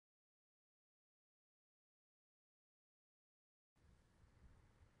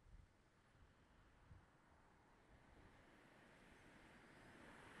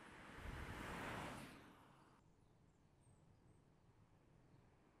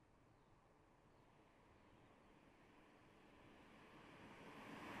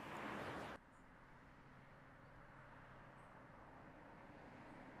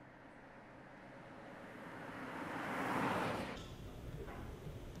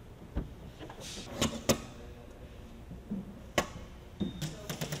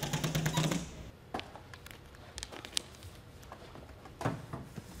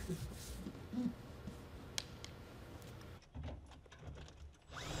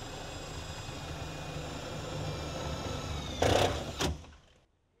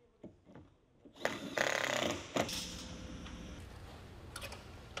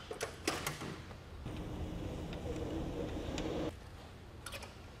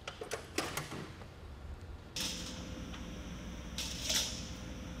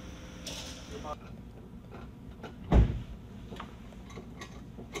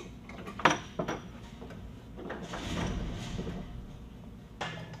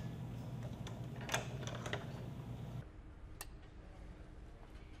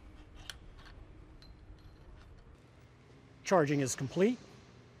Charging is complete.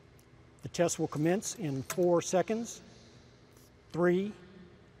 The test will commence in 4 seconds. 3,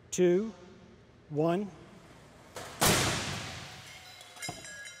 2, 1.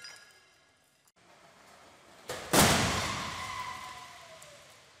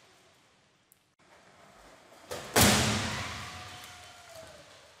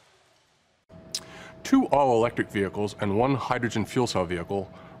 Two all-electric vehicles and one hydrogen fuel cell vehicle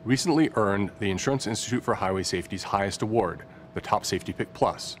recently earned the Insurance Institute for Highway Safety's highest award, the Top Safety Pick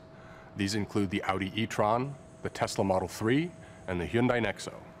Plus. These include the Audi E-Tron, the Tesla Model 3, and the Hyundai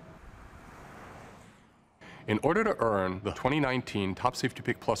Nexo. In order to earn the 2019 Top Safety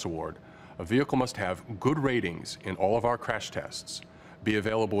Pick Plus award, a vehicle must have good ratings in all of our crash tests, be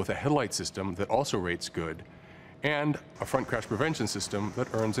available with a headlight system that also rates good, and a front crash prevention system that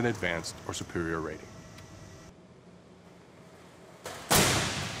earns an advanced or superior rating.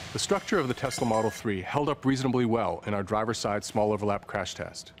 The structure of the Tesla Model 3 held up reasonably well in our driver's side small overlap crash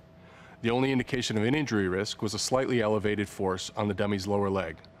test. The only indication of an injury risk was a slightly elevated force on the dummy's lower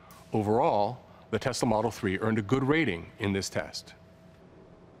leg. Overall, the Tesla Model 3 earned a good rating in this test.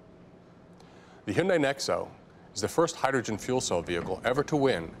 The Hyundai Nexo is the first hydrogen fuel cell vehicle ever to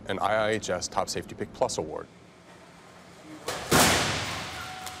win an IIHS Top Safety Pick Plus award.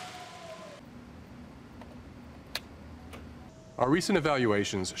 Our recent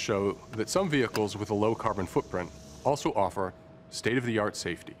evaluations show that some vehicles with a low carbon footprint also offer state-of-the-art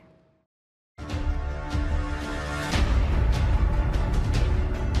safety.